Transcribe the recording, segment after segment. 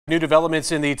New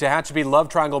developments in the Tehachapi love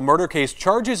triangle murder case.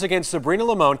 Charges against Sabrina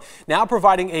Limon now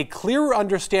providing a clearer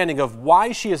understanding of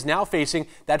why she is now facing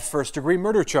that first-degree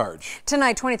murder charge.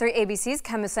 Tonight, 23 ABC's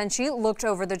Ken Masenchi looked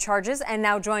over the charges and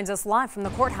now joins us live from the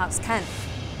courthouse. Ken.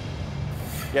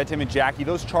 Yeah, Tim and Jackie,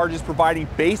 those charges providing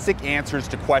basic answers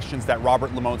to questions that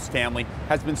Robert Limon's family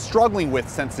has been struggling with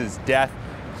since his death,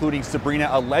 including Sabrina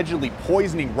allegedly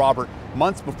poisoning Robert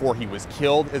months before he was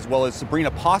killed, as well as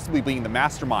Sabrina possibly being the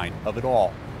mastermind of it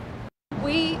all.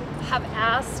 We have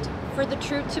asked for the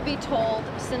truth to be told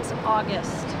since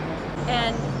August,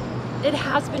 and it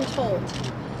has been told.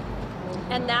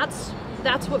 And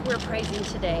that's what we're praising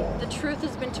today. The truth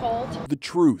has been told. The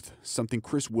truth, something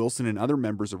Chris Wilson and other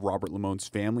members of Robert Limon's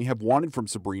family have wanted from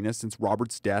Sabrina since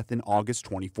Robert's death in August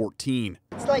 2014.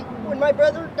 It's like when my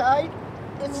brother died,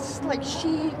 it's just like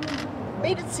she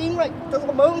made it seem like the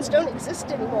Limons don't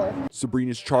exist anymore.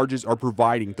 Sabrina's charges are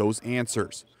providing those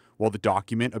answers. While the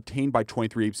document obtained by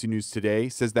 23 ABC News Today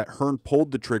says that Hearn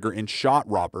pulled the trigger and shot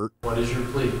Robert. What is your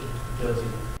plea? Guilty.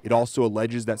 It also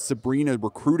alleges that Sabrina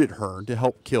recruited Hearn to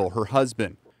help kill her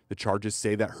husband. The charges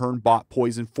say that Hearn bought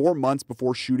poison 4 months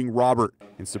before shooting Robert,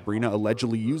 and Sabrina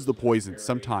allegedly used the poison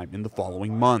sometime in the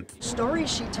following month. The story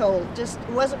she told just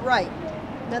wasn't right.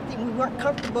 Nothing, we weren't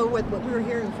comfortable with what we were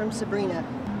hearing from Sabrina.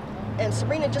 And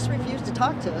Sabrina just refused to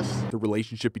talk to us. The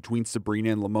relationship between Sabrina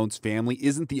and Limon's family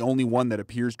isn't the only one that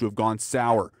appears to have gone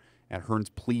sour. At Hearn's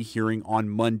plea hearing on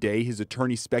Monday, his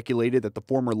attorney speculated that the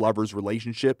former lover's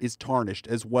relationship is tarnished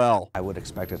as well. I would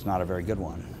expect it's not a very good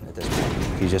one at this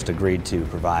point. He just agreed to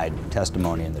provide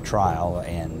testimony in the trial,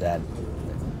 and that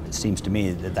it seems to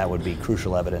me that that would be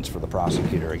crucial evidence for the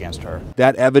prosecutor against her.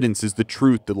 That evidence is the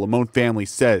truth the Limon family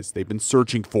says they've been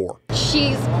searching for.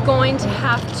 She's going to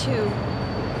have to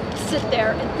sit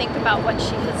there and think about what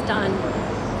she has done.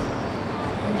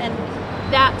 And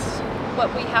that's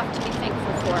what we have to be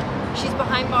thankful for. She's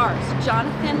behind bars.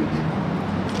 Jonathan,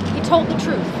 he told the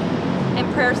truth,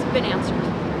 and prayers have been answered.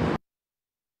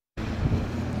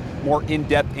 More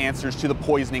in-depth answers to the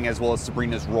poisoning as well as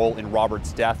Sabrina's role in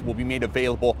Robert's death will be made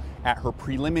available at her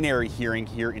preliminary hearing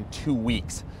here in 2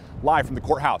 weeks. Live from the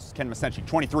courthouse, Ken Masenchi,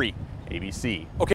 23 ABC. Okay.